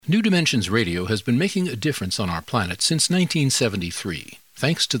New Dimensions Radio has been making a difference on our planet since 1973,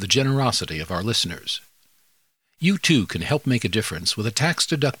 thanks to the generosity of our listeners. You too can help make a difference with a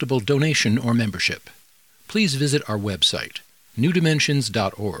tax-deductible donation or membership. Please visit our website,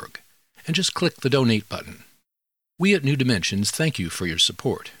 newdimensions.org, and just click the Donate button. We at New Dimensions thank you for your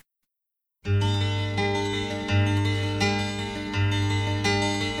support.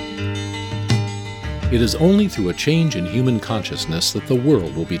 It is only through a change in human consciousness that the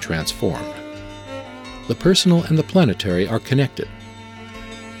world will be transformed. The personal and the planetary are connected.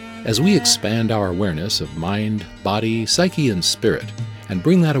 As we expand our awareness of mind, body, psyche, and spirit, and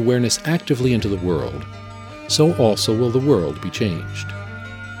bring that awareness actively into the world, so also will the world be changed.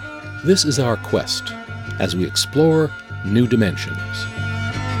 This is our quest as we explore new dimensions.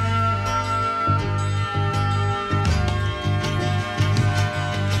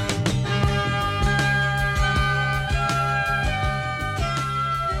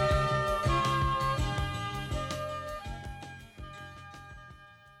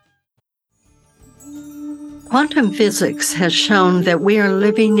 Quantum physics has shown that we are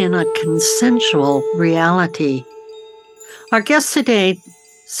living in a consensual reality. Our guest today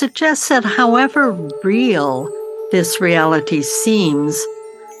suggests that however real this reality seems,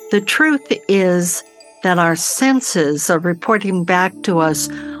 the truth is that our senses are reporting back to us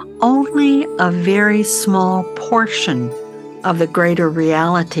only a very small portion of the greater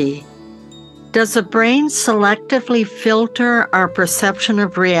reality. Does the brain selectively filter our perception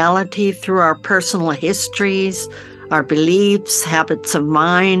of reality through our personal histories, our beliefs, habits of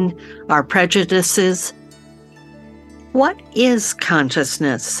mind, our prejudices? What is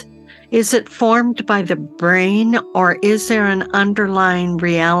consciousness? Is it formed by the brain, or is there an underlying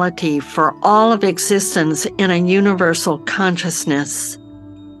reality for all of existence in a universal consciousness?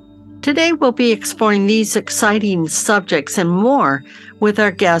 Today we'll be exploring these exciting subjects and more with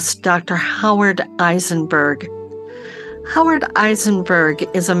our guest, Dr. Howard Eisenberg. Howard Eisenberg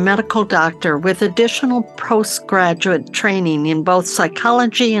is a medical doctor with additional postgraduate training in both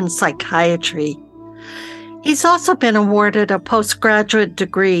psychology and psychiatry. He's also been awarded a postgraduate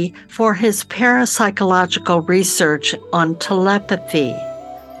degree for his parapsychological research on telepathy.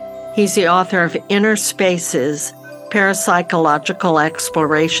 He's the author of Inner Spaces, Parapsychological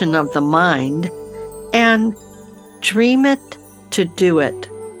Exploration of the Mind, and Dream It to Do It,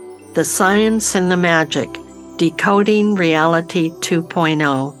 The Science and the Magic, Decoding Reality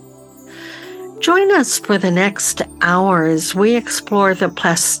 2.0. Join us for the next hour as we explore the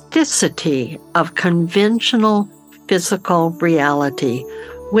plasticity of conventional physical reality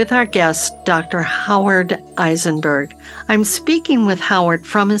with our guest, Dr. Howard Eisenberg. I'm speaking with Howard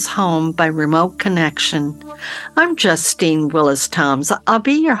from his home by remote connection. I'm Justine Willis-Toms. I'll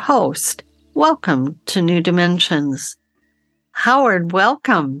be your host. Welcome to New Dimensions. Howard,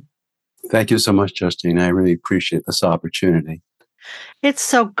 welcome. Thank you so much, Justine. I really appreciate this opportunity. It's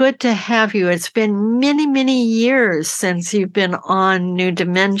so good to have you. It's been many, many years since you've been on New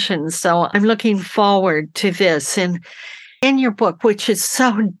Dimensions, so I'm looking forward to this. And in your book, which is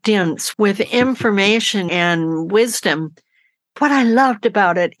so dense with information and wisdom, what I loved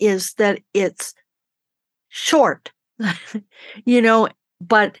about it is that it's short,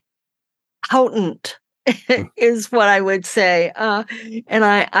 but potent is what I would say. And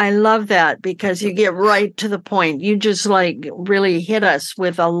I love that because you get right to the point. You just really hit us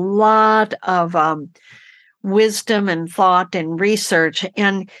with a lot of wisdom and thought and research.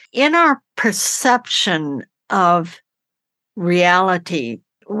 And in our perception of reality,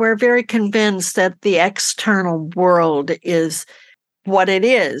 we're very convinced that the external world is what it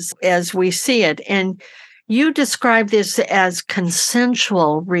is as we see it. And you describe this as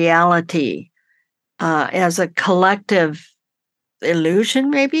consensual reality, as a collective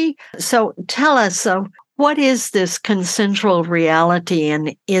illusion, maybe? So tell us, what is this consensual reality,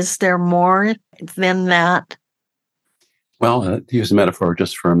 and is there more than that? Well, to use a metaphor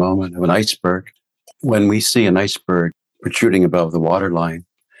just for a moment of an iceberg. When we see an iceberg protruding above the waterline,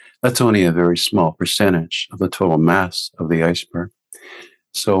 that's only a very small percentage of the total mass of the iceberg.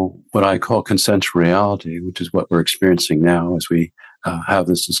 So what I call consensual reality, which is what we're experiencing now as we have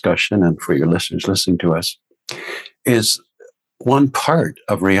this discussion, and for your listeners listening to us, is one part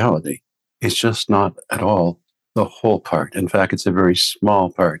of reality. It's just not at all the whole part. In fact, it's a very small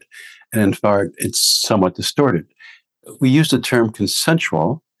part. And in fact, it's somewhat distorted. We use the term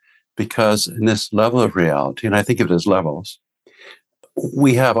consensual because in this level of reality, and I think of it as levels,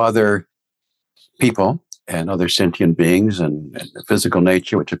 we have other people and other sentient beings and physical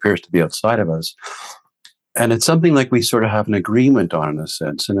nature, which appears to be outside of us. And it's something like we sort of have an agreement on, in a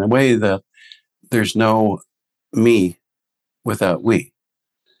sense, in a way that there's no me without we.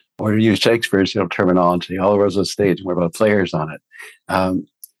 or to use Shakespeare's terminology, all of us on stage, we're about players on it.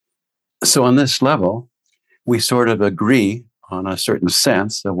 So on this level, we sort of agree on a certain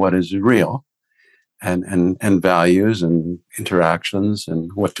sense of what is real and values and interactions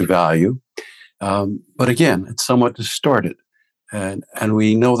and what to value. But again, it's somewhat distorted. And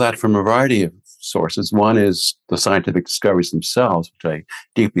we know that from a variety of sources. One is the scientific discoveries themselves, which I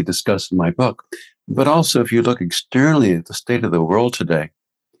deeply discuss in my book. But also, if you look externally at the state of the world today,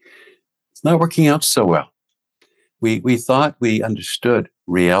 it's not working out so well. We thought we understood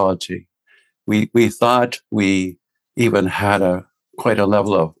reality. We thought we even had quite a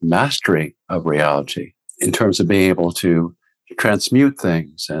level of mastery of reality in terms of being able to transmute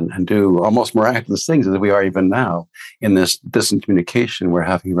things and do almost miraculous things as we are even now in this distant communication we're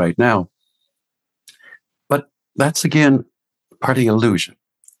having right now. But that's, again, part of the illusion.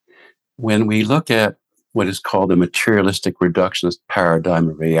 When we look at what is called a materialistic reductionist paradigm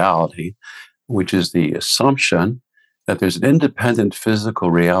of reality, which is the assumption that there's an independent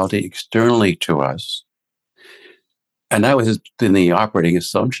physical reality externally to us, and that has been the operating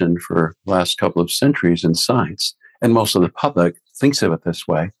assumption for the last couple of centuries in science, and most of the public thinks of it this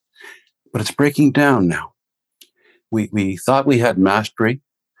way, but it's breaking down now. We thought we had mastery,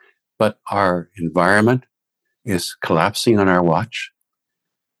 but our environment is collapsing on our watch.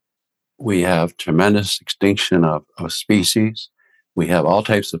 We have tremendous extinction of species. We have all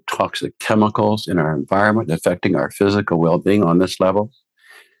types of toxic chemicals in our environment affecting our physical well-being on this level.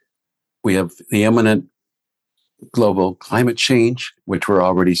 We have the imminent global climate change, which we're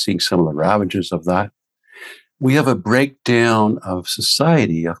already seeing some of the ravages of that. We have a breakdown of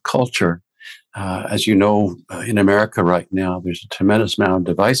society, of culture. As you know, in America right now, there's a tremendous amount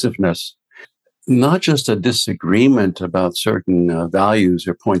of divisiveness, not just a disagreement about certain values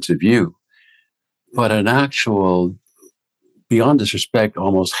or points of view, but an actual, beyond disrespect,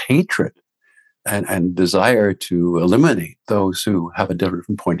 almost hatred and desire to eliminate those who have a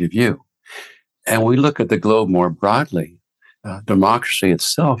different point of view. And we look at the globe more broadly. Democracy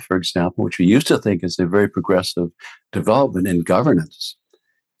itself, for example, which we used to think is a very progressive development in governance,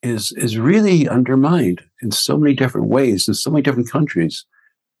 is really undermined in so many different ways in so many different countries.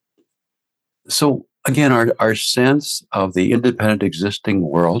 So again, our sense of the independent existing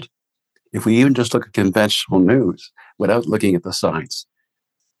world, if we even just look at conventional news without looking at the science,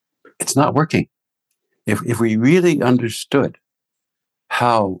 it's not working. If we really understood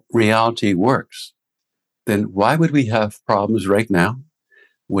how reality works, then why would we have problems right now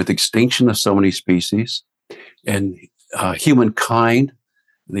with extinction of so many species and humankind?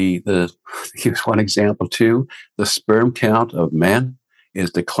 Here's one example too. The sperm count of men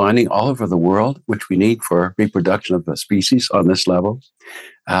is declining all over the world, which we need for reproduction of the species on this level.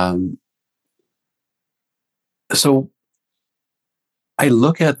 So I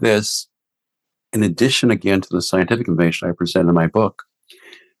look at this in addition, again, to the scientific information I present in my book,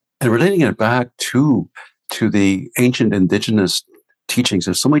 and relating it back to the ancient indigenous teachings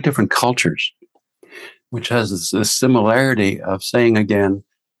of so many different cultures, which has this similarity of saying, again,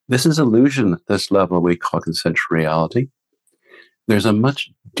 this is illusion at this level we call consensual reality. There's a much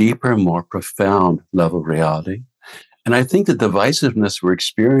deeper, more profound level of reality. And I think the divisiveness we're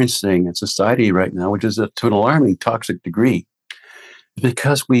experiencing in society right now, which is to an alarming toxic degree,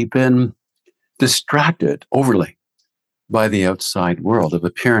 because we've been distracted overly by the outside world of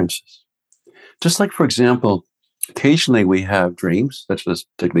appearances. Just like, for example, occasionally we have dreams, such as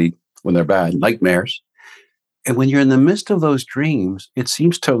particularly when they're bad, nightmares. And when you're in the midst of those dreams, it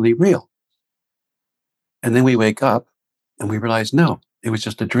seems totally real. And then we wake up and we realize, no, it was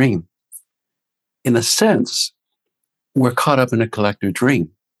just a dream. In a sense, we're caught up in a collective dream.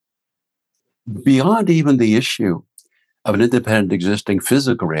 Beyond even the issue of an independent existing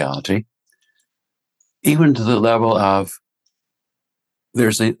physical reality, even to the level of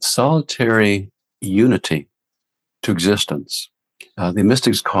there's a solitary unity to existence. The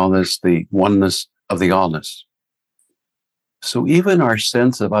mystics call this the oneness of the allness. So even our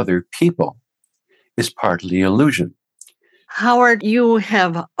sense of other people is partly illusion. Howard, you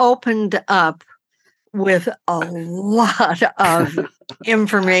have opened up with a lot of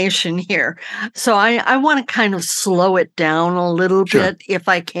information here. So I want to kind of slow it down a little bit, if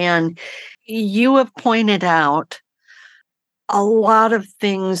I can. You have pointed out a lot of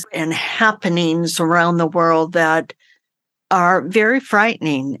things and happenings around the world that are very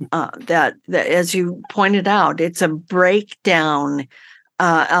frightening. That as you pointed out, it's a breakdown,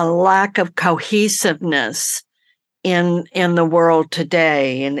 a lack of cohesiveness in the world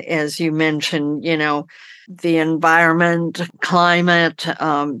today. And as you mentioned, the environment, climate,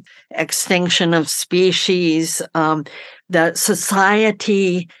 extinction of species, the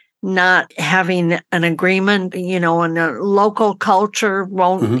society not having an agreement, and the local culture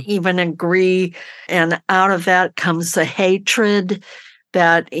won't even agree. And out of that comes the hatred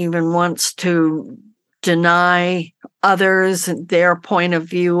that even wants to deny others their point of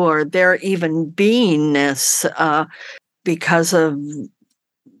view or their even beingness because of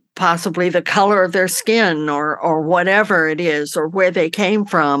possibly the color of their skin or whatever it is, or where they came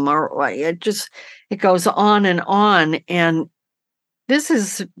from, or it goes on. And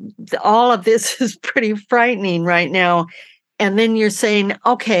all of this is pretty frightening right now. And then you're saying,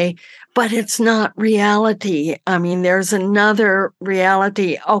 okay, but it's not reality. I mean, there's another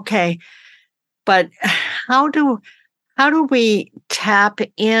reality. Okay, but how do we tap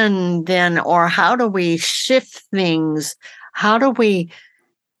in then, or how do we shift things? How do we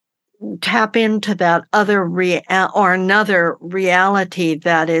tap into that other or another reality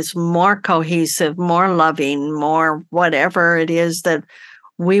that is more cohesive, more loving, more whatever it is that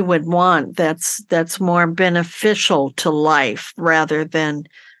we would want, that's more beneficial to life rather than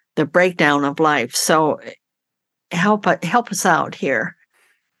the breakdown of life? So help us out here.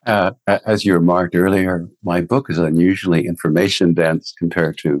 As you remarked earlier, my book is unusually information dense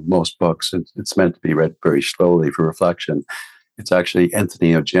compared to most books. It's meant to be read very slowly for reflection. It's actually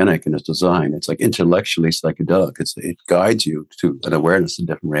entheogenic in its design. It's like intellectually psychedelic. It guides you to an awareness of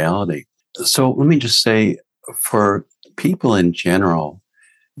different reality. So let me just say, for people in general,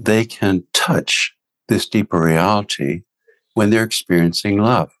 they can touch this deeper reality when they're experiencing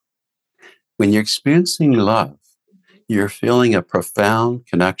love. When you're experiencing love, you're feeling a profound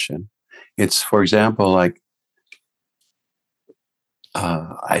connection. It's, for example, like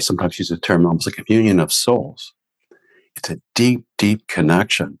I sometimes use the term almost like a communion of souls. It's a deep, deep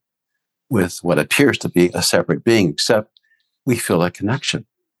connection with what appears to be a separate being, except we feel a connection.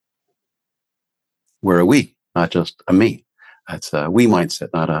 We're a we, not just a me. That's a we mindset,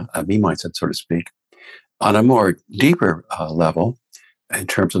 not a me mindset, so to speak. On a more deeper level, in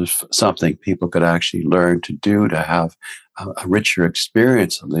terms of something people could actually learn to do to have a richer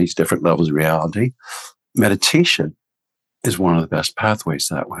experience of these different levels of reality, meditation is one of the best pathways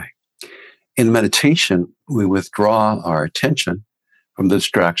that way. In meditation, we withdraw our attention from the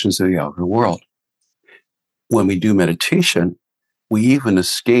distractions of the outer world. When we do meditation, we even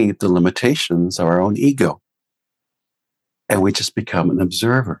escape the limitations of our own ego, and we just become an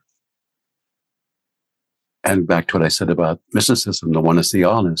observer. And back to what I said about mysticism, the oneness, the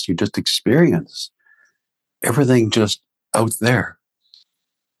allness, you just experience everything just out there,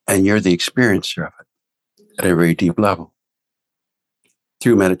 and you're the experiencer of it at a very deep level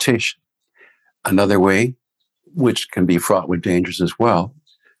through meditation. Another way, which can be fraught with dangers as well,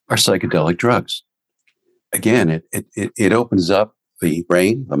 are psychedelic drugs. Again, it opens up the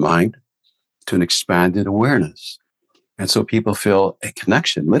brain, the mind, to an expanded awareness. And so people feel a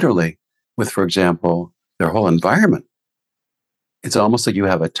connection, literally, with, for example, their whole environment. It's almost like you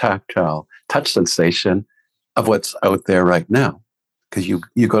have a tactile touch sensation of what's out there right now, because you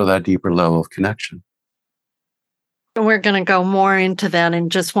go to that deeper level of connection. We're going to go more into that in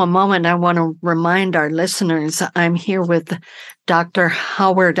just one moment. I want to remind our listeners, I'm here with Dr.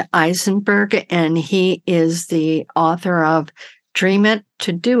 Howard Eisenberg, and he is the author of Dream It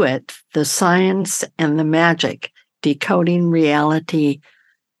to Do It, The Science and the Magic, Decoding Reality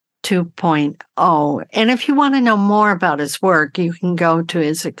 2.0. And if you want to know more about his work, you can go to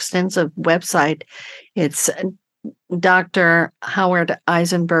his extensive website. It's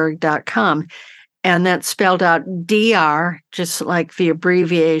drhowardeisenberg.com. And that's spelled out DR, just like the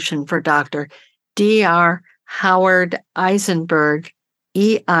abbreviation for doctor, Dr. Howard Eisenberg,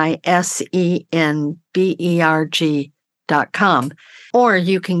 EISENBERG.com. Or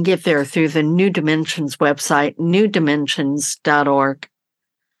you can get there through the New Dimensions website, newdimensions.org.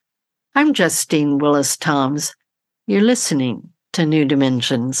 I'm Justine Willis-Toms. You're listening to New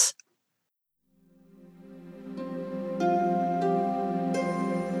Dimensions.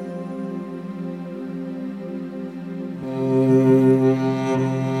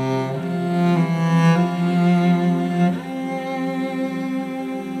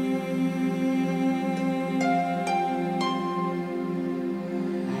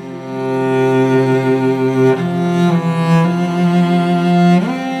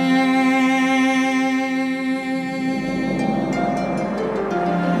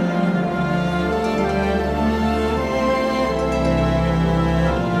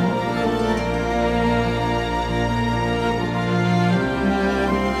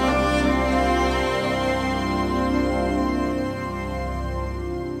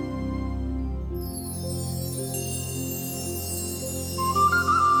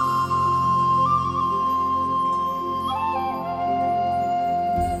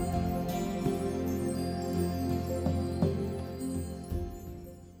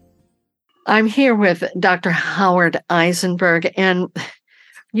 I'm here with Dr. Howard Eisenberg, and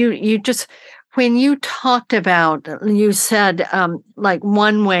you just, when you talked about, you said like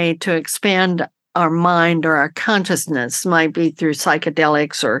one way to expand our mind or our consciousness might be through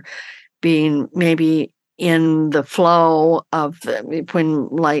psychedelics or being maybe in the flow of when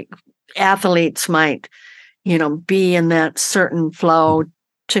like athletes might, be in that certain flow.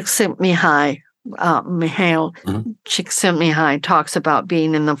 Csikszentmihalyi, Mihail Csikszentmihalyi talks about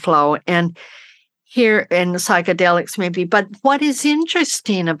being in the flow, and here in psychedelics maybe. But what is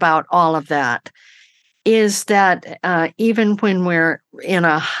interesting about all of that is that even when we're in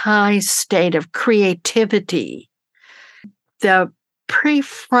a high state of creativity, the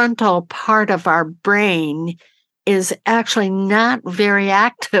prefrontal part of our brain is actually not very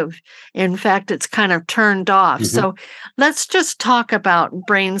active. In fact, it's kind of turned off. So let's just talk about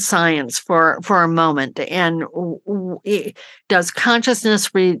brain science for a moment. And does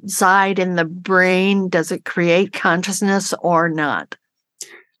consciousness reside in the brain? Does it create consciousness or not?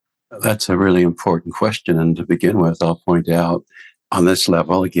 That's a really important question. And to begin with, I'll point out on this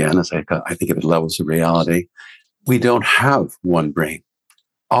level, again, as I think of it, levels of reality, we don't have one brain.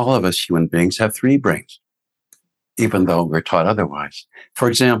 All of us human beings have three brains, even though we're taught otherwise. For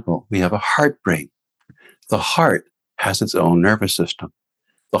example, we have a heart brain. The heart has its own nervous system.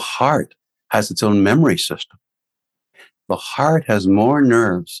 The heart has its own memory system. The heart has more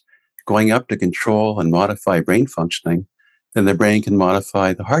nerves going up to control and modify brain functioning than the brain can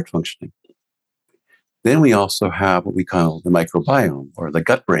modify the heart functioning. Then we also have what we call the microbiome, or the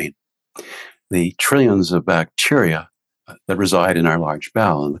gut brain, the trillions of bacteria that reside in our large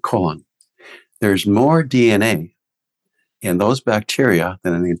bowel and the colon. There's more DNA in those bacteria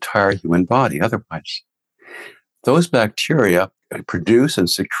than in the entire human body otherwise. Those bacteria produce and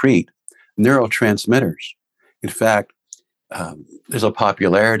secrete neurotransmitters. In fact, there's a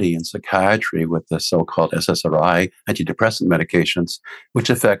popularity in psychiatry with the so-called SSRI, antidepressant medications, which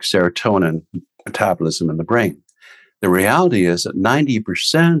affect serotonin metabolism in the brain. The reality is that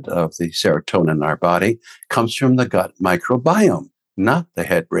 90% of the serotonin in our body comes from the gut microbiome, not the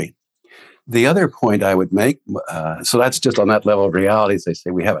head brain. The other point I would make, so that's just on that level of reality, as they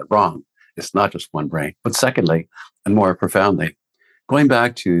say, we have it wrong. It's not just one brain. But secondly, and more profoundly, going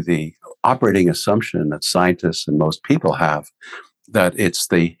back to the operating assumption that scientists and most people have, that it's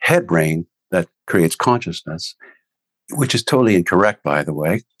the head brain that creates consciousness, which is totally incorrect, by the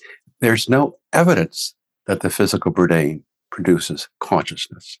way. There's no evidence that the physical brain produces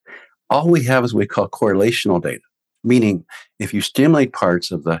consciousness. All we have is what we call correlational data, meaning if you stimulate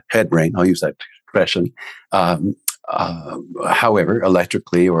parts of the head brain, I'll use that expression, however,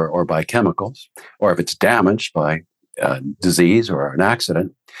 electrically or by chemicals, or if it's damaged by disease or an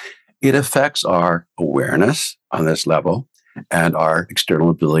accident, it affects our awareness on this level and our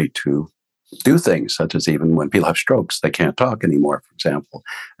external ability to do things, such as even when people have strokes, they can't talk anymore, for example,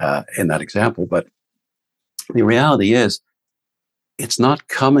 in that example. But the reality is, it's not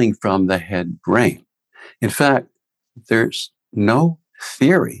coming from the head brain. In fact, there's no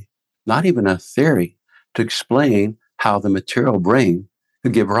theory, not even a theory, to explain how the material brain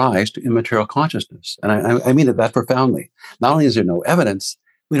could give rise to immaterial consciousness. And I mean it that profoundly. Not only is there no evidence,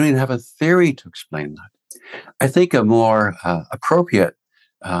 we don't even have a theory to explain that. I think a more appropriate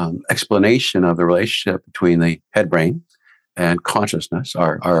explanation of the relationship between the head brain and consciousness,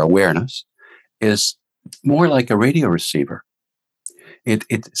 our awareness, is more like a radio receiver. It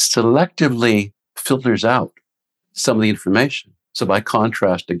selectively filters out some of the information. So by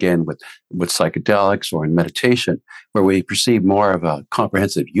contrast, again, with psychedelics or in meditation, where we perceive more of a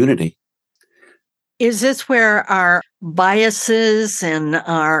comprehensive unity. Is this where our biases and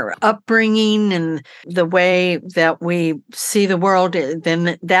our upbringing and the way that we see the world,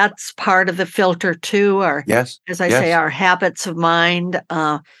 then that's part of the filter too? Or, yes, as I say, our habits of mind,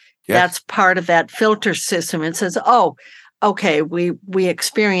 that's part of that filter system. It says, oh, okay, we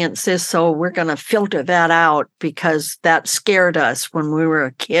experience this, so we're going to filter that out because that scared us when we were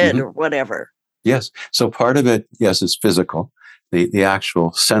a kid or whatever. Yes. So part of it, yes, is physical, the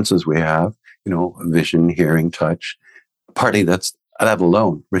actual senses we have, vision, hearing, touch. Partly that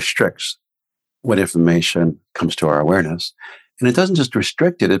alone restricts what information comes to our awareness. And it doesn't just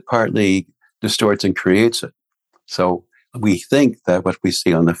restrict it, it partly distorts and creates it. So we think that what we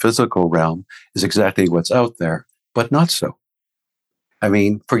see on the physical realm is exactly what's out there, but not so. I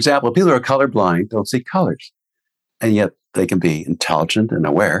mean, for example, people who are colorblind don't see colors, and yet they can be intelligent and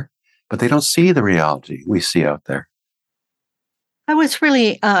aware, but they don't see the reality we see out there. I was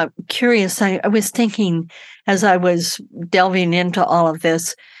really curious. I was thinking as I was delving into all of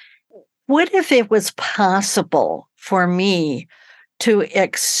this, what if it was possible for me to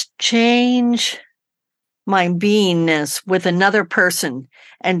exchange my beingness with another person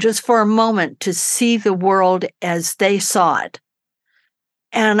and just for a moment to see the world as they saw it.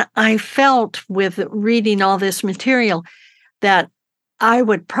 And I felt with reading all this material that I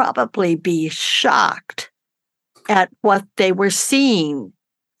would probably be shocked at what they were seeing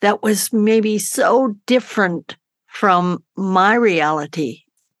that was maybe so different from my reality.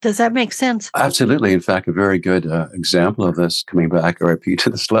 Does that make sense? Absolutely. In fact, a very good example of this, coming back, I repeat, to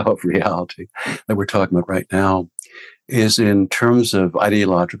this level of reality that we're talking about right now, is in terms of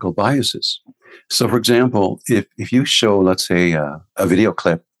ideological biases. So, for example, if you show, let's say, a video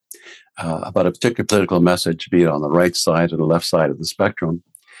clip about a particular political message, be it on the right side or the left side of the spectrum,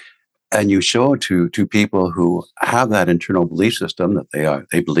 and you show it to people who have that internal belief system that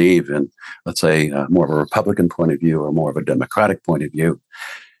they believe in, let's say, more of a Republican point of view or more of a Democratic point of view,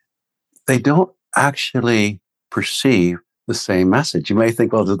 they don't actually perceive the same message. You may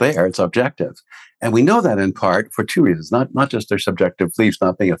think, well, it's there, it's objective. And we know that in part for two reasons, not just their subjective beliefs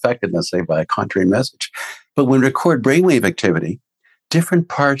not being affected, let's say, by a contrary message, but when we record brainwave activity, different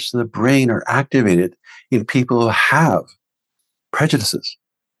parts of the brain are activated in people who have prejudices,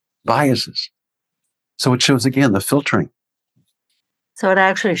 biases. So it shows, again, the filtering. So it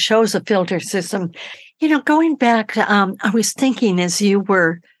actually shows a filter system. Going back, I was thinking as you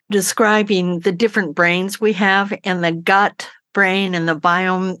were describing the different brains we have and the gut brain and the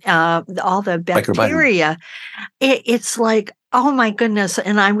biome, all the bacteria, it's like, oh my goodness.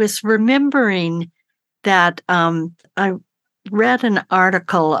 And I was remembering that I read an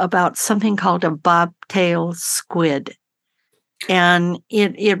article about something called a bobtail squid. And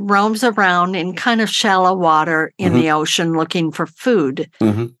it roams around in kind of shallow water in the ocean looking for food.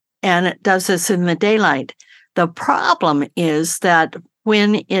 And it does this in the daylight. The problem is that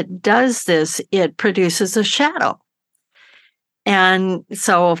when it does this, it produces a shadow. And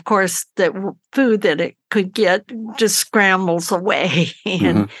so, of course, the food that it could get just scrambles away.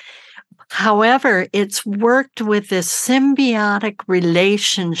 And however, it's worked with this symbiotic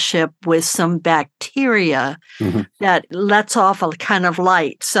relationship with some bacteria that lets off a kind of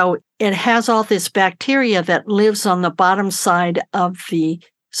light. So it has all this bacteria that lives on the bottom side of the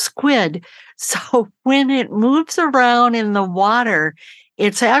squid. So when it moves around in the water,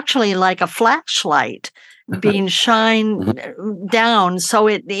 it's actually like a flashlight being shined down, so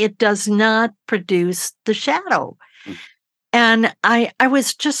it does not produce the shadow. And I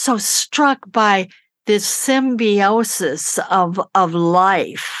was just so struck by this symbiosis of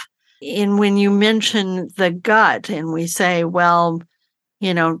life. And when you mention the gut, and we say, well,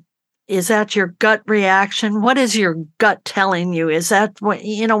 is that your gut reaction? What is your gut telling you? Is that what,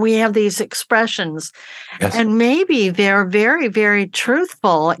 we have these expressions. Yes. And maybe they're very, very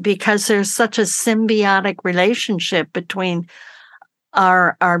truthful because there's such a symbiotic relationship between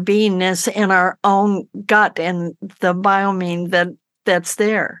our beingness and our own gut and the biome that's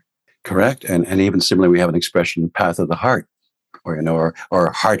there. Correct. And even similarly, we have an expression, path of the heart, or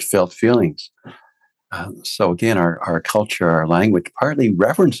heartfelt feelings. So again, our culture, our language partly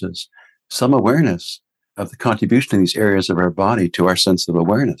references some awareness of the contribution of these areas of our body to our sense of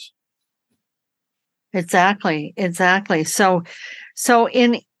awareness. Exactly. So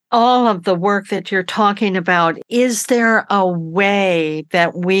in all of the work that you're talking about, is there a way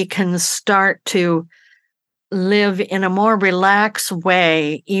that we can start to live in a more relaxed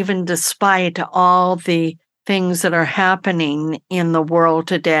way, even despite all the things that are happening in the world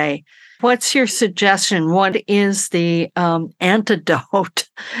today? What's your suggestion? What is the antidote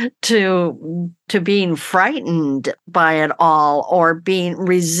to being frightened by it all, or being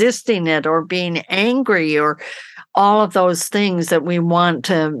resisting it, or being angry, or all of those things that we want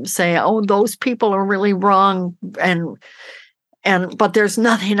to say, oh, those people are really wrong, but there's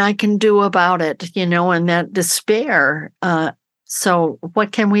nothing I can do about it, and that despair. So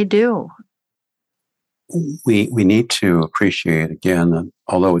what can we do? We need to appreciate, again, that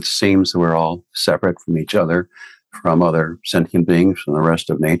although it seems that we're all separate from each other, from other sentient beings, from the rest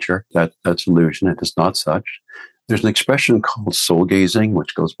of nature, that's illusion. It is not such. There's an expression called soul gazing,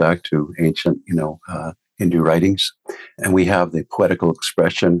 which goes back to ancient, Hindu writings. And we have the poetical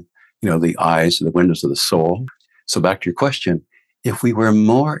expression, the eyes are the windows of the soul. So back to your question, if we were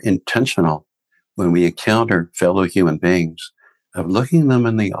more intentional when we encounter fellow human beings of looking them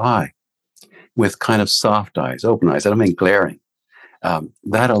in the eye, with kind of soft eyes, open eyes, I don't mean glaring,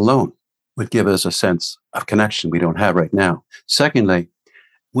 that alone would give us a sense of connection we don't have right now. Secondly,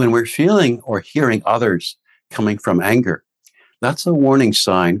 when we're feeling or hearing others coming from anger, that's a warning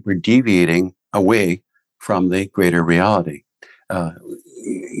sign we're deviating away from the greater reality.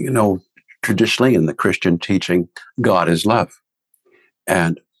 Traditionally in the Christian teaching, God is love.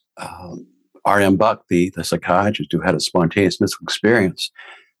 And R.M. Buck, the psychiatrist who had a spontaneous mystical experience,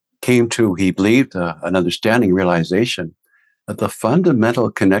 came to, he believed, an understanding, realization that the fundamental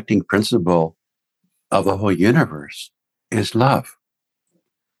connecting principle of the whole universe is love.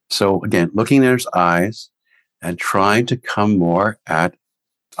 So again, looking at his eyes and trying to come more at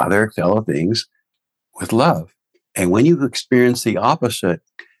other fellow beings with love. And when you experience the opposite,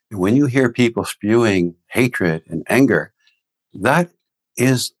 when you hear people spewing hatred and anger, that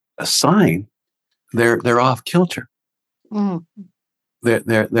is a sign they're off kilter. Mm.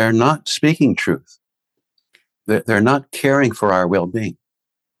 They're not speaking truth. They're not caring for our well-being.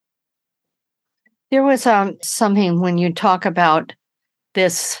 There was something when you talk about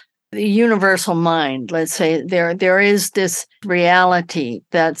this universal mind, let's say there is this reality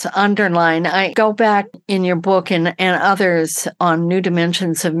that's underlying. I go back in your book and others on New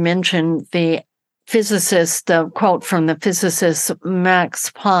Dimensions have mentioned the physicist, the quote from the physicist Max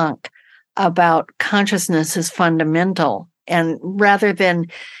Planck about consciousness is fundamental. And rather than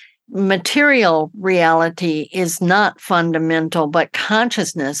material reality is not fundamental, but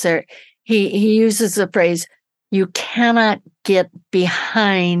consciousness, he uses the phrase, you cannot get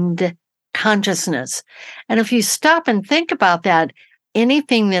behind consciousness. And if you stop and think about that,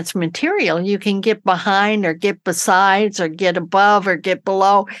 anything that's material, you can get behind or get besides or get above or get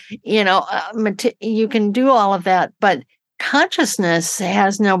below. You can do all of that, but consciousness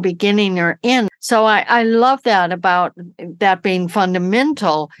has no beginning or end. So I love that about that being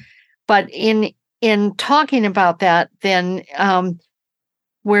fundamental. But in talking about that, then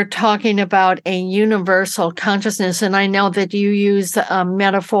we're talking about a universal consciousness. And I know that you use a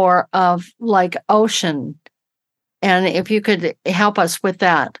metaphor of like ocean. And if you could help us with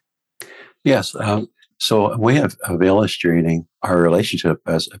that. Yes. So a way of illustrating our relationship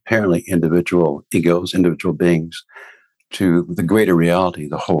as apparently individual egos, individual beings, to the greater reality,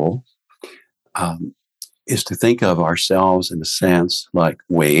 the whole, is to think of ourselves in a sense like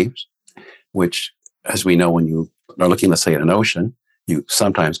waves, which, as we know, when you are looking, let's say, at an ocean, you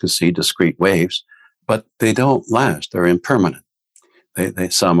sometimes can see discrete waves, but they don't last. They're impermanent.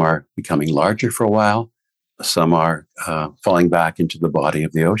 Some are becoming larger for a while. Some are falling back into the body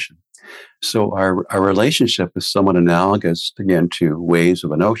of the ocean. So our relationship is somewhat analogous, again, to waves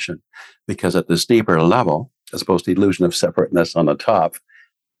of an ocean, because at this deeper level, as opposed to the illusion of separateness on the top,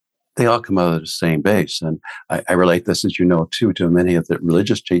 they all come out of the same base. And I relate this, as you know, too, to many of the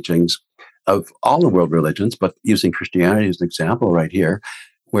religious teachings of all the world religions, but using Christianity as an example right here,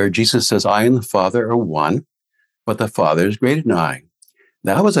 where Jesus says, I and the Father are one, but the Father is greater than I.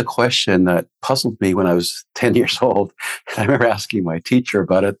 That was a question that puzzled me when I was 10 years old. I remember asking my teacher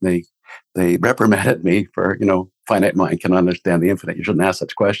about it, and they reprimanded me for, finite mind can understand the infinite. You shouldn't ask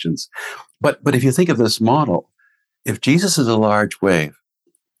such questions. But if you think of this model, if Jesus is a large wave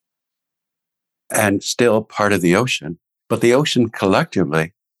and still part of the ocean, but the ocean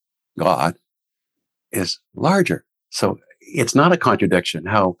collectively, God, is larger. So it's not a contradiction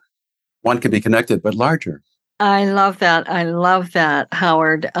how one can be connected but larger. I love that. I love that,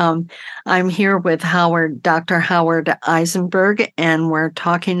 Howard. I'm here with Dr. Howard Eisenberg, and we're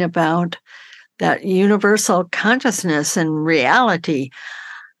talking about that universal consciousness and reality.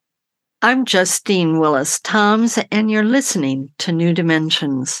 I'm Justine Willis-Toms, and you're listening to New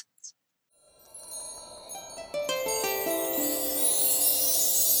Dimensions.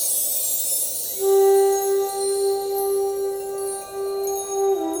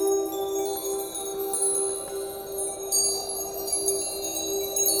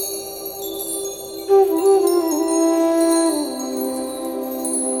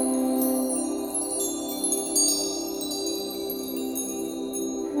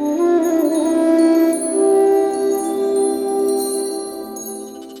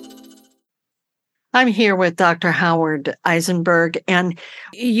 I'm here with Dr. Howard Eisenberg, and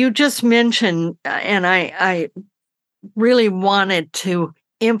you just mentioned, and I really wanted to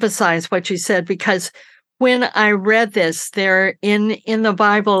emphasize what you said, because when I read this there in the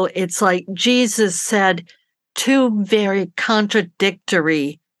Bible, it's like Jesus said two very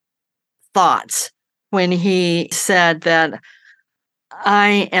contradictory thoughts when he said that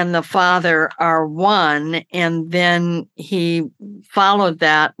I and the Father are one, and then he followed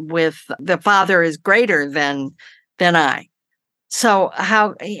that with the Father is greater than I. So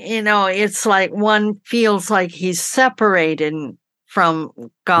how, it's like one feels like he's separated from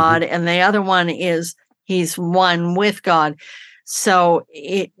God, and the other one is he's one with God. So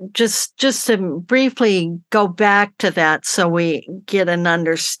it just to briefly go back to that so we get an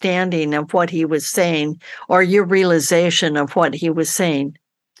understanding of what he was saying, or your realization of what he was saying.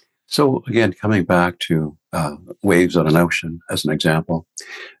 So again, coming back to waves on an ocean, as an example.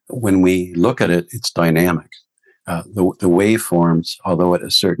 When we look at it, it's dynamic. The waveforms, although at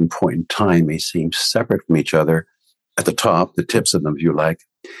a certain point in time may seem separate from each other, at the top, the tips of them, if you like,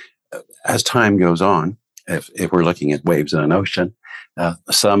 as time goes on, if we're looking at waves in an ocean,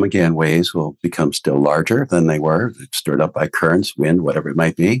 some, again, waves will become still larger than they were, stirred up by currents, wind, whatever it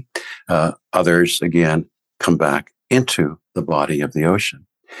might be. Others, again, come back into the body of the ocean.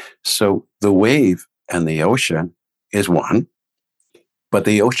 So the wave and the ocean is one, but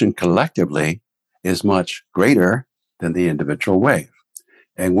the ocean collectively is much greater than the individual wave.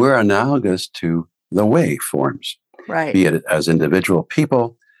 And we're analogous to the waveforms, Right. be it as individual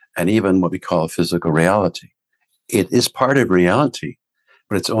people and even what we call physical reality. It is part of reality,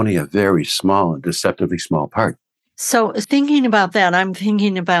 but it's only a very small and deceptively small part. So thinking about that, I'm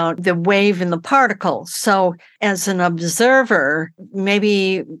thinking about the wave and the particle. So as an observer,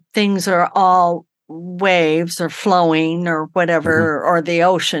 maybe things are all waves or flowing or whatever, or the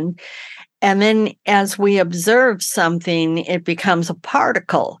ocean. And then as we observe something, it becomes a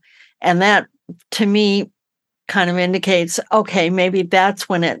particle. And that, to me, kind of indicates, okay, maybe that's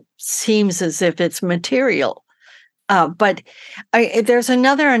when it seems as if it's material. But there's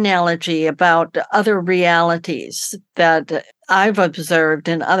another analogy about other realities that I've observed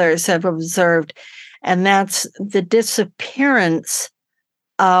and others have observed, and that's the disappearance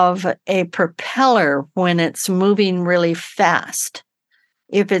of a propeller when it's moving really fast.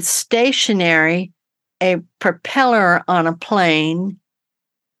 If it's stationary, a propeller on a plane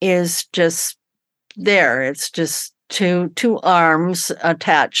is just there. It's just two arms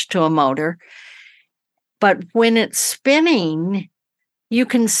attached to a motor. But when it's spinning, you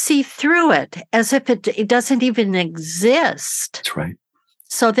can see through it as if it doesn't even exist. That's right.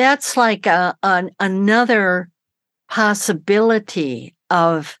 So that's like another possibility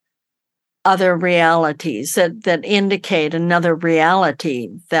of other realities that indicate another reality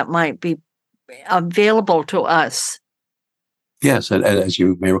that might be available to us. Yes, and as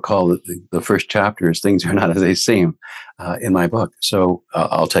you may recall, the first chapter is "Things Are Not As They Seem" in my book. So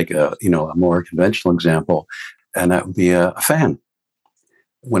I'll take a more conventional example, and that would be a fan.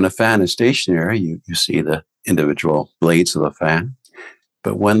 When a fan is stationary, you see the individual blades of the fan,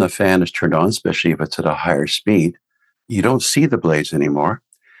 but when the fan is turned on, especially if it's at a higher speed, you don't see the blades anymore,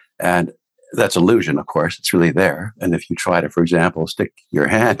 and that's illusion, of course. It's really there. And if you try to, for example, stick your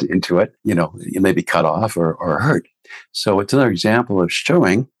hand into it, you may be cut off or hurt. So it's another example of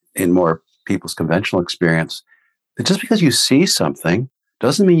showing, in more people's conventional experience, that just because you see something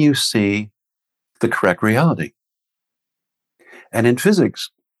doesn't mean you see the correct reality. And in physics,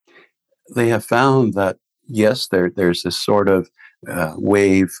 they have found that, yes, there's this sort of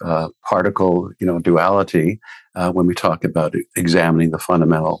wave particle duality when we talk about examining the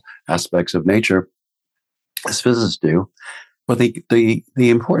fundamental aspects of nature, as physicists do. But the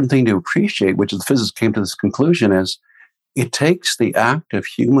important thing to appreciate, which the physicists came to this conclusion, is it takes the act of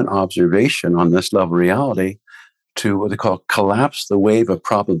human observation on this level of reality to what they call collapse the wave of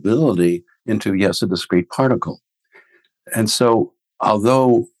probability into, yes, a discrete particle. And so,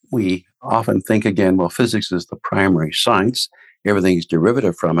 although we often think, again, well, physics is the primary science, everything is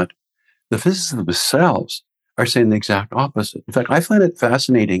derivative from it, the physicists themselves are saying the exact opposite. In fact, I find it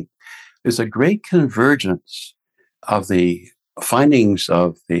fascinating. There's a great convergence of the findings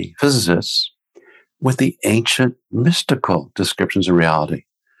of the physicists with the ancient mystical descriptions of reality.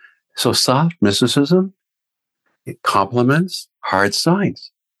 So soft mysticism, it complements hard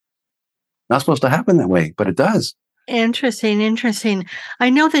science. Not supposed to happen that way, but it does. Interesting. I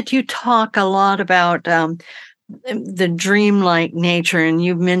know that you talk a lot about the dreamlike nature, and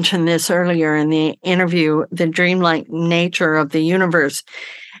you mentioned this earlier in the interview, the dreamlike nature of the universe.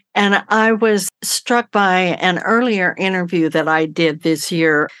 And I was struck by an earlier interview that I did this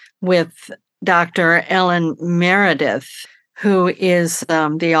year with Dr. Ellen Meredith, who is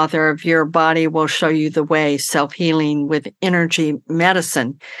the author of Your Body Will Show You the Way, Self-Healing with Energy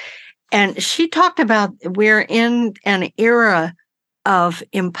Medicine. And she talked about we're in an era of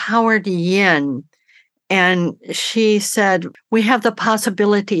empowered yin. And she said, we have the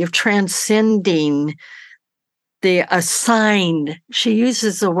possibility of transcending the assigned, she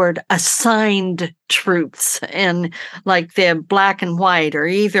uses the word assigned truths, and like the black and white or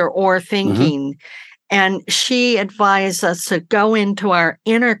either or thinking. And she advised us to go into our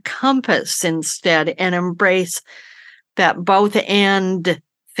inner compass instead and embrace that both and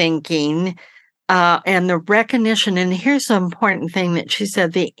thinking and the recognition. And here's the important thing that she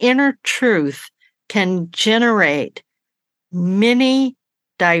said, the inner truth can generate many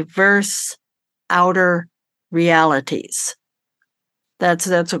diverse outer realities. That's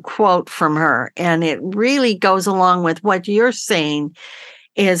a quote from her. And it really goes along with what you're saying,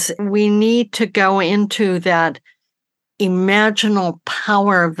 is we need to go into that imaginal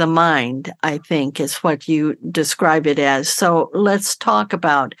power of the mind, I think is what you describe it as. So let's talk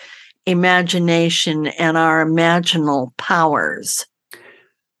about imagination and our imaginal powers.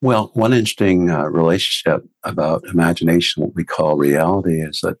 Well, one interesting relationship about imagination, what we call reality,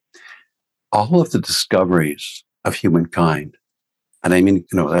 is that all of the discoveries of humankind, and I mean,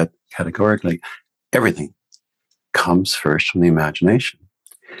 that categorically, everything comes first from the imagination.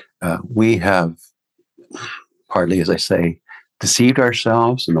 We have, partly, as I say, deceived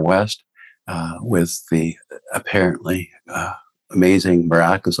ourselves in the West with the apparently amazing,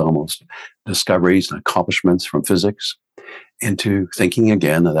 miraculous almost discoveries and accomplishments from physics into thinking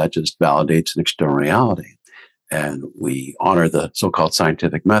again that just validates an external reality. And we honor the so-called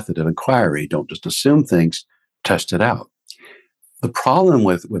scientific method of inquiry, don't just assume things, test it out. The problem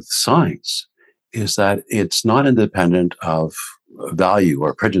with science is that it's not independent of value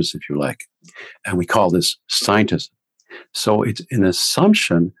or prejudice, if you like. And we call this scientism. So it's an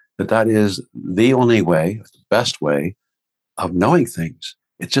assumption that is the only way, the best way of knowing things.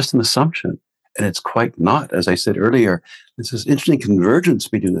 It's just an assumption. And it's quite not. As I said earlier, there's this interesting convergence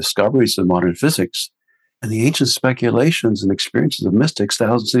between the discoveries of modern physics and the ancient speculations and experiences of mystics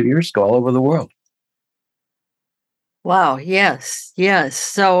thousands of years ago all over the world. Wow, yes.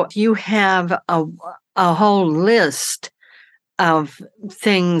 So you have a whole list of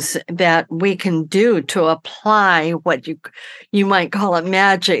things that we can do to apply what you might call it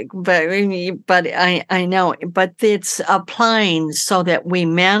magic, but I know, but it's applying so that we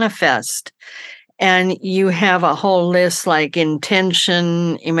manifest. And you have a whole list like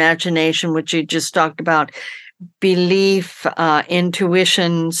intention, imagination, which you just talked about, belief,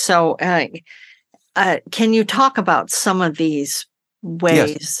 intuition. So can you talk about some of these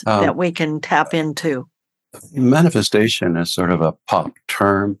ways that we can tap into? Manifestation is sort of a pop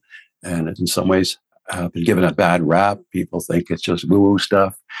term, and in some ways been given a bad rap. People think it's just woo-woo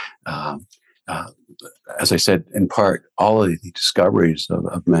stuff. As I said, in part, all of the discoveries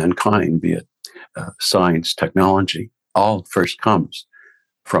of mankind, be it science, technology, all first comes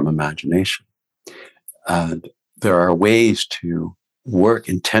from imagination. And there are ways to work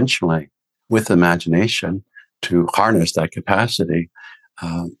intentionally with imagination to harness that capacity.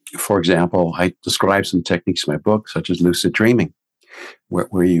 For example, I describe some techniques in my book, such as lucid dreaming,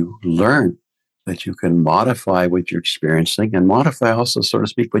 where you learn that you can modify what you're experiencing and modify also, so to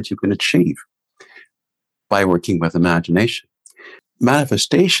speak, what you can achieve by working with imagination.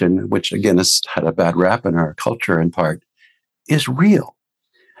 Manifestation, which again has had a bad rap in our culture in part, is real.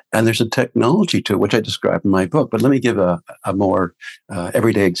 And there's a technology to it, which I describe in my book. But let me give a more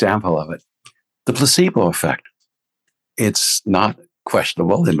everyday example of it. The placebo effect. It's not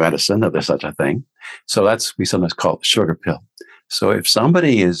questionable in medicine that there's such a thing. So we sometimes call it the sugar pill. So if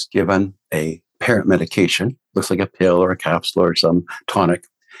somebody is given a parent medication, looks like a pill or a capsule or some tonic,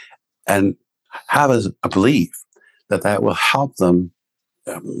 and have a belief that will help them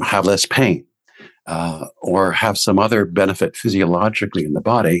have less pain or have some other benefit physiologically in the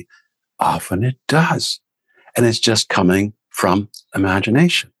body, often it does. And it's just coming from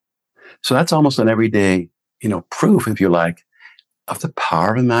imagination. So that's almost an everyday, proof, if you like, of the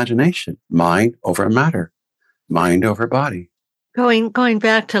power of imagination, mind over matter, mind over body. Going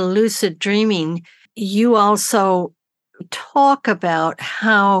back to lucid dreaming, you also talk about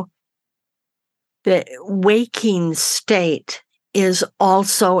how the waking state is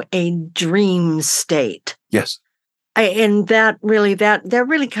also a dream state. Yes. And that really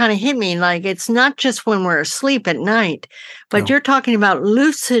kind of hit me. Like, it's not just when we're asleep at night, but You're talking about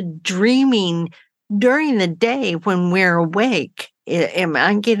lucid dreaming during the day when we're awake. Am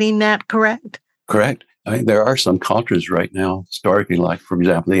I getting that correct? Correct. There are some cultures right now, historically, like, for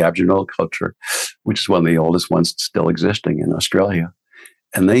example, the Aboriginal culture, which is one of the oldest ones still existing in Australia.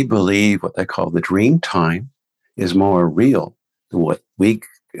 And they believe what they call the dream time is more real than what we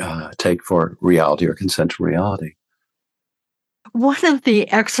take for reality or consensual reality. One of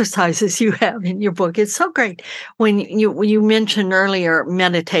the exercises you have in your book is so great. When you mentioned earlier,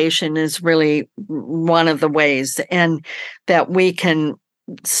 meditation is really one of the ways, and that we can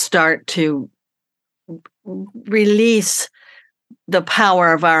start to release the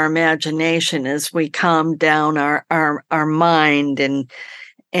power of our imagination as we calm down our mind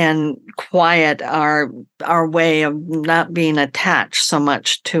and quiet our way of not being attached so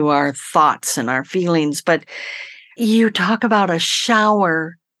much to our thoughts and our feelings. But you talk about a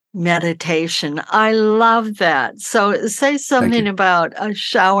shower meditation. I love that. So say something about a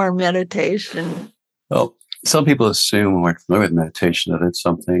shower meditation. Well, Some people assume when we're familiar with meditation that it's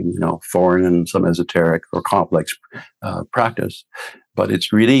something, foreign and some esoteric or complex practice, but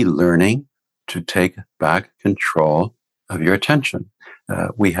it's really learning to take back control of your attention.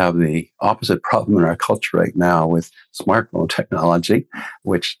 We have the opposite problem in our culture right now with smartphone technology,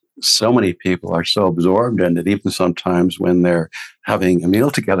 which so many people are so absorbed in that even sometimes when they're having a meal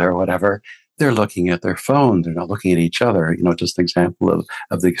together or whatever, they're looking at their phone. They're not looking at each other. Just an example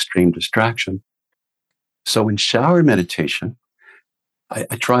of the extreme distraction. So in shower meditation,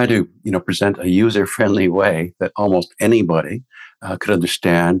 I try to, present a user-friendly way that almost anybody could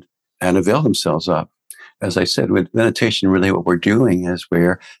understand and avail themselves of. As I said, with meditation, really what we're doing is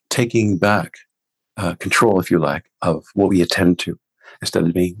we're taking back control, if you like, of what we attend to, instead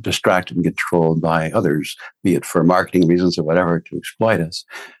of being distracted and controlled by others, be it for marketing reasons or whatever, to exploit us.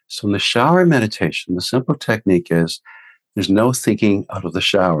 So in the shower meditation, the simple technique is there's no thinking out of the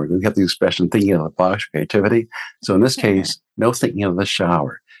shower. We have the expression thinking out of the box, creativity. So in this case, no thinking out of the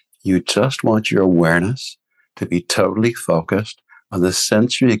shower. You just want your awareness to be totally focused on the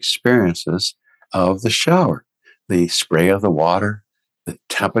sensory experiences of the shower, the spray of the water, the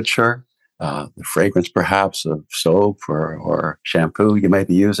temperature, the fragrance perhaps of soap or shampoo you might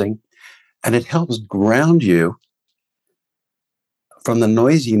be using. And it helps ground you from the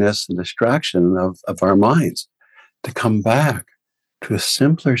noisiness and distraction of our minds to come back to a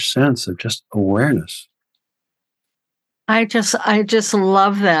simpler sense of just awareness. I just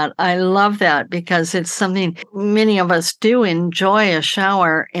love that. I love that because it's something many of us do enjoy a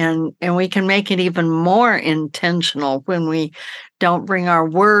shower, and we can make it even more intentional when we don't bring our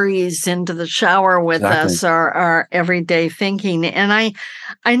worries into the shower with us or our everyday thinking. And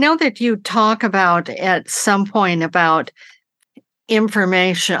I know that you talk about at some point about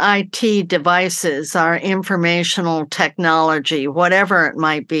information, IT devices, our informational technology, whatever it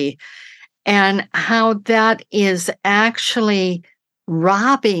might be, and how that is actually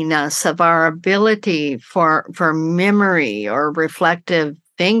robbing us of our ability for memory or reflective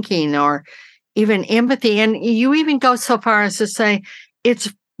thinking or even empathy. And you even go so far as to say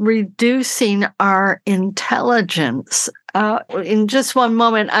it's reducing our intelligence. In just one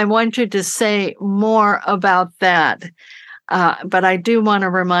moment, I want you to say more about that. But I do want to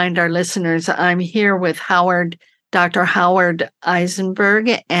remind our listeners, I'm here with Dr. Howard Eisenberg,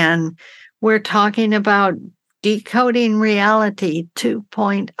 and we're talking about Decoding Reality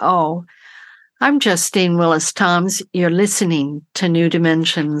 2.0. I'm Justine Willis-Toms. You're listening to New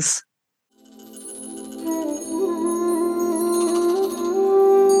Dimensions.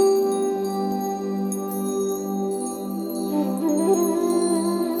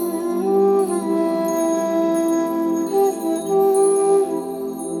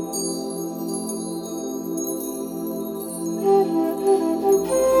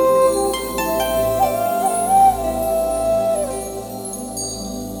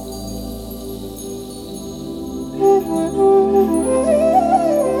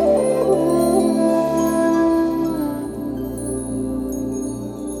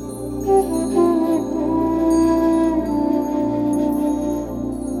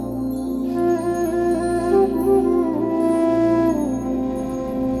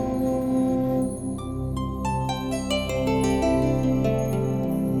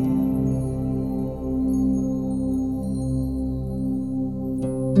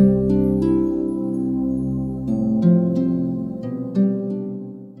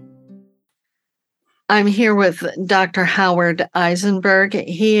 I'm here with Dr. Howard Eisenberg.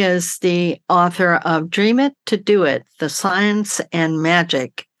 He is the author of Dream It to Do It, The Science and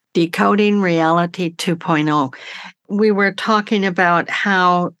Magic, Decoding Reality 2.0. We were talking about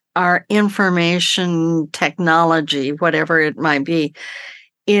how our information technology, whatever it might be,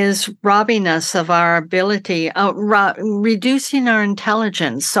 is robbing us of our ability, reducing our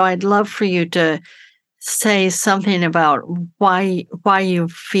intelligence. So I'd love for you to say something about why you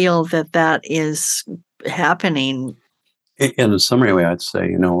feel that is happening. In a summary way, I'd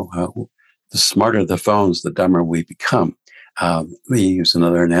say, the smarter the phones, the dumber we become. We use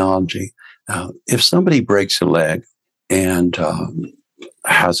another analogy. If somebody breaks a leg and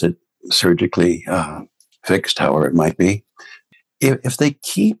has it surgically fixed, however it might be, if they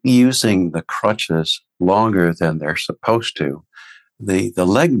keep using the crutches longer than they're supposed to, the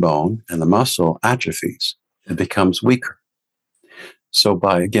leg bone and the muscle atrophies. It becomes weaker. So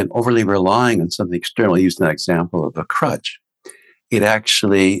by, again, overly relying on something external, using that example of a crutch, it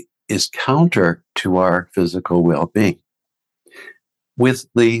actually is counter to our physical well-being. With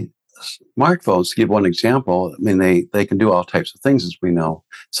the smartphones, to give one example, they can do all types of things, as we know,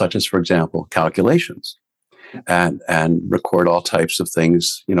 such as, for example, calculations and record all types of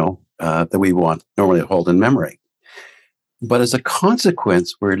things, that we want normally to hold in memory. But as a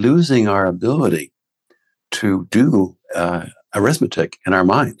consequence, we're losing our ability to do arithmetic in our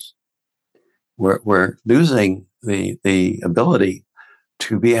minds. We're losing the ability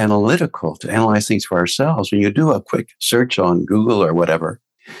to be analytical, to analyze things for ourselves. When you do a quick search on Google or whatever,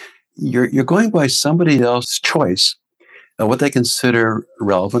 you're going by somebody else's choice of what they consider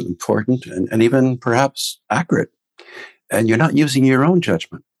relevant, important, and even perhaps accurate. And you're not using your own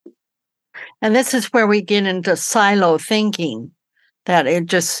judgment. And this is where we get into silo thinking, that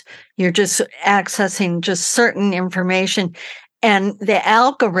you're just accessing just certain information, and the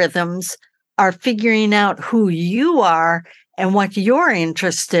algorithms are figuring out who you are and what you're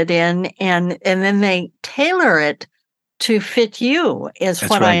interested in, and then they tailor it to fit you, is That's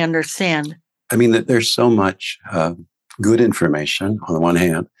what right. I understand. I mean, there's so much good information on the one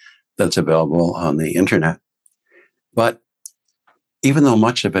hand that's available on the internet, but even though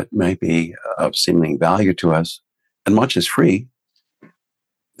much of it may be of seeming value to us, and much is free,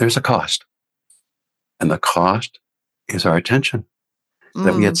 there's a cost. And the cost is our attention.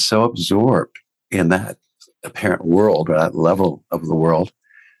 That we get so absorbed in that apparent world, or that level of the world,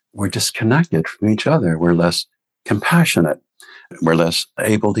 we're disconnected from each other. We're less compassionate. We're less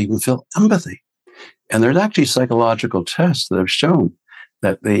able to even feel empathy. And there's actually psychological tests that have shown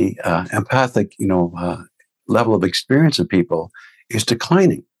that the empathic, level of experience of people is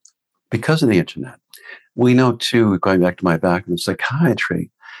declining because of the internet. We know too, going back to my background in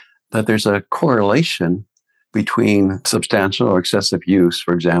psychiatry, that there's a correlation between substantial or excessive use,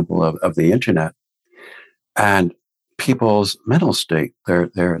 for example, of the internet and people's mental state,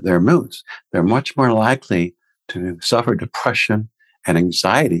 their moods. They're much more likely to suffer depression and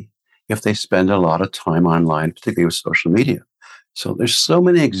anxiety if they spend a lot of time online, particularly with social media. So there's so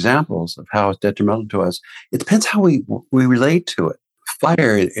many examples of how it's detrimental to us. It depends how we relate to it.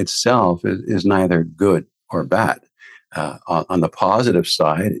 Fire itself is neither good or bad. On the positive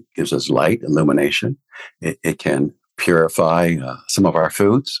side, it gives us light, illumination. It can purify some of our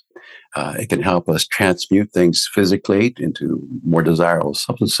foods. It can help us transmute things physically into more desirable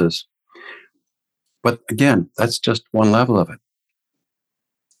substances. But again, that's just one level of it.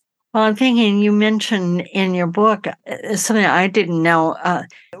 Well, I'm thinking you mentioned in your book something I didn't know.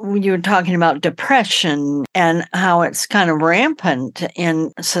 You were talking about depression and how it's kind of rampant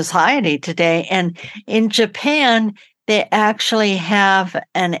in society today. And in Japan, they actually have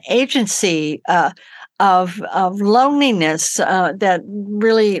an agency of loneliness that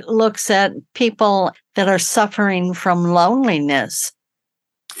really looks at people that are suffering from loneliness.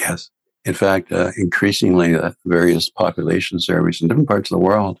 Yes. In fact, increasingly, various population surveys in different parts of the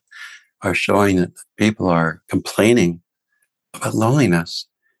world are showing that people are complaining about loneliness,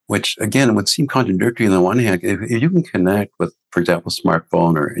 which, again, would seem contradictory on the one hand. If you can connect with, for example,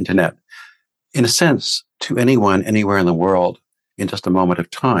 smartphone or internet, in a sense, to anyone, anywhere in the world in just a moment of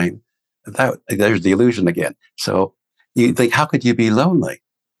time, there's the illusion again. So you think, how could you be lonely?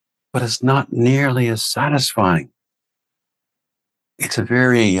 But it's not nearly as satisfying. It's a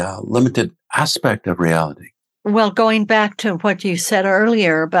very limited aspect of reality. Well, going back to what you said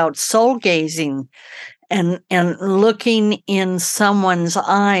earlier about soul gazing and looking in someone's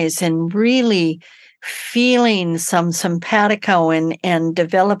eyes and really feeling some simpatico and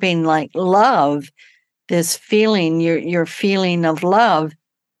developing like love, this feeling, your feeling of love,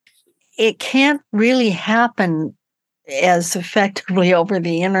 it can't really happen as effectively over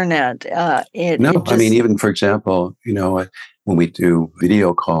the internet. I mean, even, for example, when we do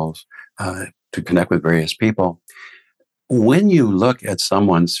video calls to connect with various people, when you look at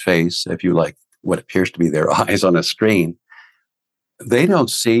someone's face, if you like what appears to be their eyes on a screen, they don't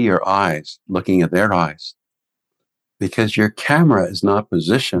see your eyes looking at their eyes because your camera is not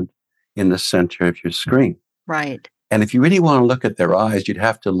positioned in the center of your screen. Right. And if you really want to look at their eyes, you'd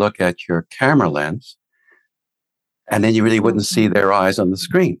have to look at your camera lens, and then you really wouldn't see their eyes on the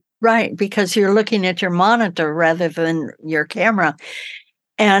screen. Right, because you're looking at your monitor rather than your camera.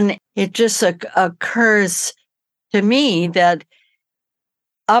 And it just occurs to me that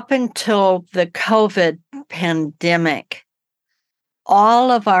up until the COVID pandemic,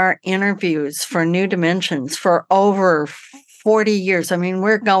 all of our interviews for New Dimensions for over 40 years, I mean,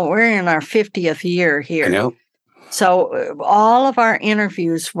 we're in our 50th year here. I know. So all of our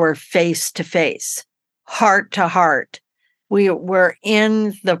interviews were face-to-face, heart-to-heart. We were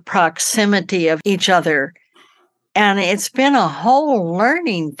in the proximity of each other. And it's been a whole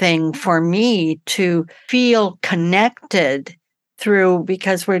learning thing for me to feel connected through,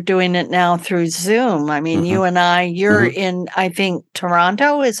 because we're doing it now through Zoom. I mean, you and I, you're in, I think,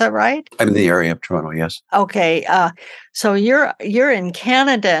 Toronto, is that right? I'm in the area of Toronto, yes. Okay. So you're in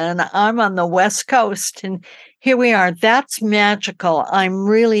Canada and I'm on the West Coast, and here we are. That's magical. I'm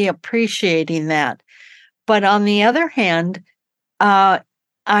really appreciating that. But on the other hand, I'm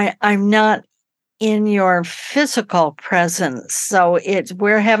not in your physical presence. So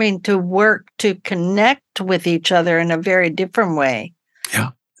we're having to work to connect with each other in a very different way.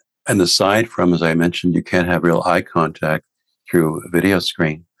 Yeah. And aside from, as I mentioned, you can't have real eye contact through a video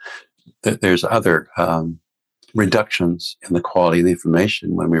screen, there's other reductions in the quality of the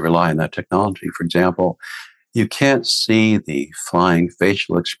information when we rely on that technology. For example, you can't see the flying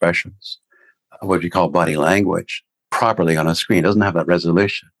facial expressions, what we call body language, properly on a screen. It doesn't have that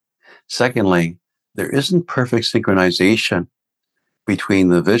resolution. Secondly, there isn't perfect synchronization between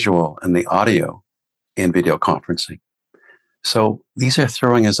the visual and the audio in video conferencing. So these are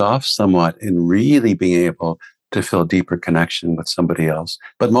throwing us off somewhat in really being able to feel deeper connection with somebody else.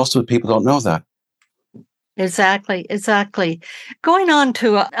 But most of the people don't know that. Exactly. Going on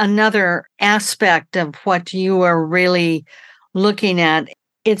to another aspect of what you are really looking at,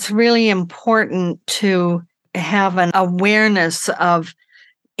 it's really important to have an awareness of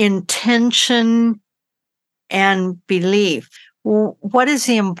intention and belief. What is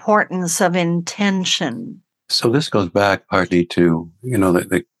the importance of intention? So this goes back partly to,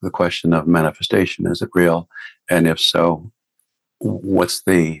 the question of manifestation. Is it real? And if so, what's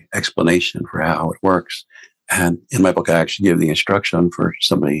the explanation for how it works? And in my book, I actually give the instruction for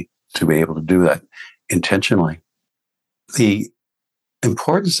somebody to be able to do that intentionally. The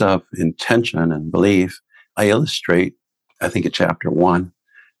importance of intention and belief, I illustrate, I think, in chapter 1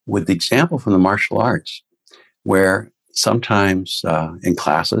 with the example from the martial arts, where sometimes in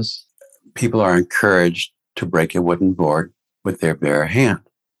classes, people are encouraged to break a wooden board with their bare hand.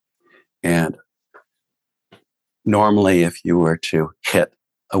 And normally, if you were to hit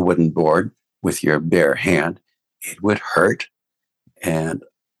a wooden board with your bare hand, it would hurt and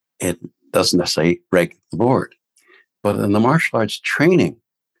it doesn't necessarily break the board. But in the martial arts training,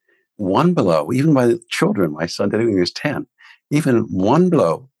 one blow, even by the children, my son did it when he was 10, even one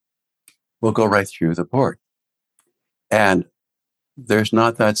blow will go right through the board. And there's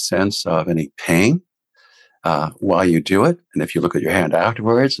not that sense of any pain while you do it. And if you look at your hand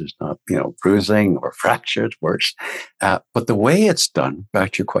afterwards, there's not, bruising or fractures, worse. But the way it's done,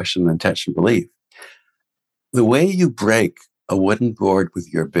 back to your question of intention belief, the way you break a wooden board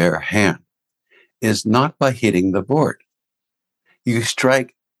with your bare hand is not by hitting the board. You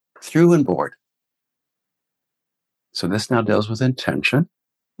strike through a board. So this now deals with intention.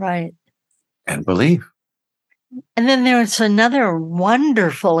 Right. And belief. And then there's another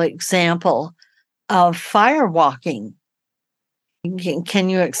wonderful example of firewalking. Can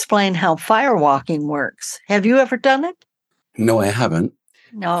you explain how firewalking works? Have you ever done it? No, I haven't.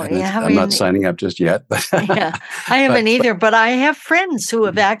 No, you haven't. I'm not signing up just yet. But yeah, I haven't either, but I have friends who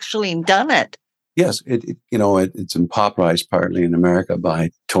have actually done it. Yes, it's popularized partly in America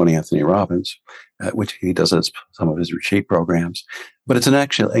by Tony Anthony Robbins, which he does as some of his retreat programs. But it's an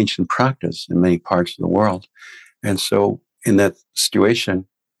actual ancient practice in many parts of the world. And so in that situation,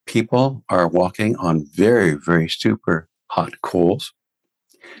 people are walking on very, very super hot coals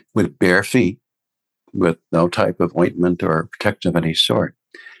with bare feet, with no type of ointment or protection of any sort.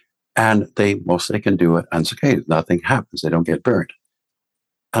 And they mostly can do it unscathed. Nothing happens. They don't get burned.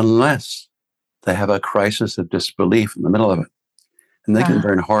 Unless they have a crisis of disbelief in the middle of it. And they can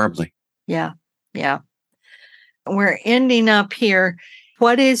burn horribly. Yeah. We're ending up here.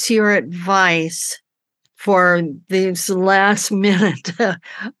 What is your advice for this last minute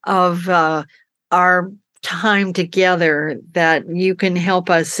of our time together that you can help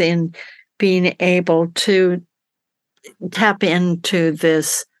us in being able to tap into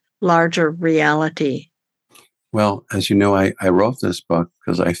this larger reality? Well, as you know, I wrote this book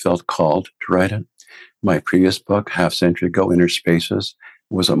because I felt called to write it. My previous book, Half Century Ago, Inner Spaces,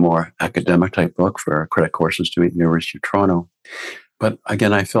 was a more academic type book for credit courses to the University of Toronto. But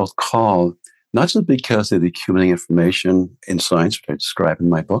again, I felt called, not just because of the accumulating information in science, which I describe in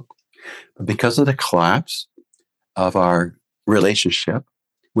my book, but because of the collapse of our relationship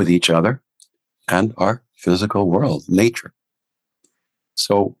with each other and our physical world, nature.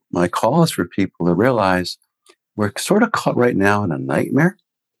 So my call is for people to realize we're sort of caught right now in a nightmare.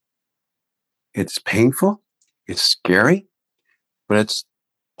 It's painful, it's scary, but it's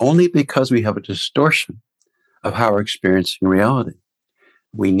only because we have a distortion of how we're experiencing reality.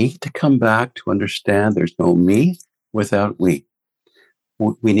 We need to come back to understand there's no me without we.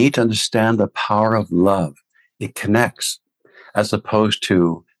 We need to understand the power of love. It connects. as opposed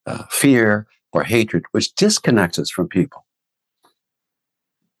to fear or hatred, which disconnects us from people.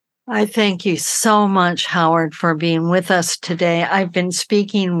 I thank you so much, Howard, for being with us today. I've been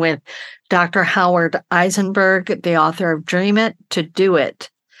speaking with Dr. Howard Eisenberg, the author of Dream It to Do It.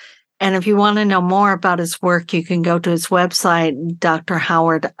 And if you want to know more about his work, you can go to his website,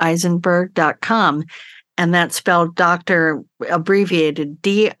 drhowardeisenberg.com. And that's spelled Dr. abbreviated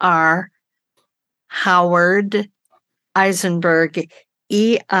Dr. Howard Eisenberg,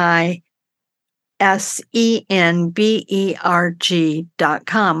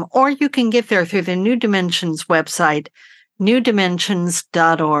 EISENBERG.com. Or you can get there through the New Dimensions website,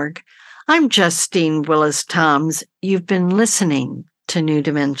 newdimensions.org. I'm Justine Willis-Toms. You've been listening to New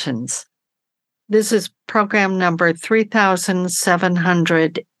Dimensions. This is program number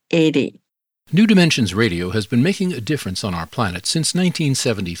 3780. New Dimensions Radio has been making a difference on our planet since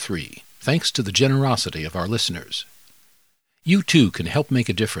 1973, thanks to the generosity of our listeners. You too can help make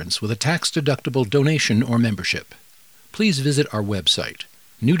a difference with a tax-deductible donation or membership. Please visit our website,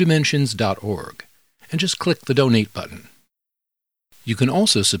 newdimensions.org, and just click the Donate button. You can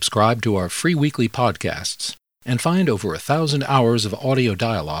also subscribe to our free weekly podcasts and find over 1,000 hours of audio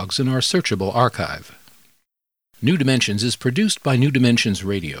dialogues in our searchable archive. New Dimensions is produced by New Dimensions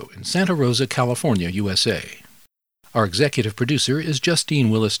Radio in Santa Rosa, California, USA. Our executive producer is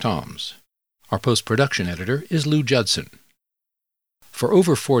Justine Willis-Toms. Our post-production editor is Lou Judson. For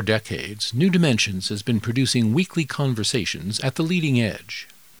over 4 decades, New Dimensions has been producing weekly conversations at the leading edge.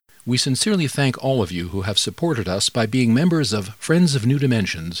 We sincerely thank all of you who have supported us by being members of Friends of New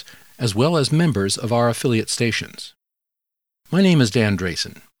Dimensions, as well as members of our affiliate stations. My name is Dan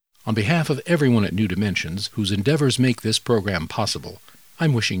Drayson. On behalf of everyone at New Dimensions whose endeavors make this program possible,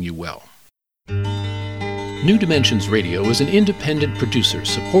 I'm wishing you well. New Dimensions Radio is an independent producer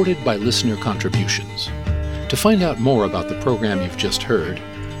supported by listener contributions. To find out more about the program you've just heard,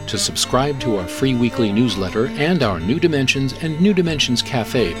 to subscribe to our free weekly newsletter and our New Dimensions and New Dimensions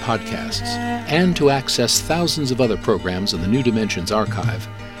Cafe podcasts, and to access thousands of other programs in the New Dimensions archive,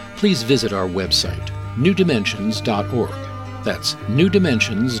 please visit our website, newdimensions.org. That's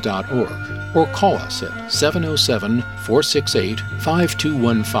newdimensions.org. Or call us at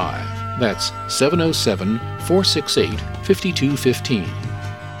 707-468-5215. That's 707-468-5215.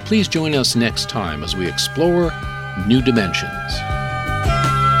 Please join us next time as we explore New Dimensions.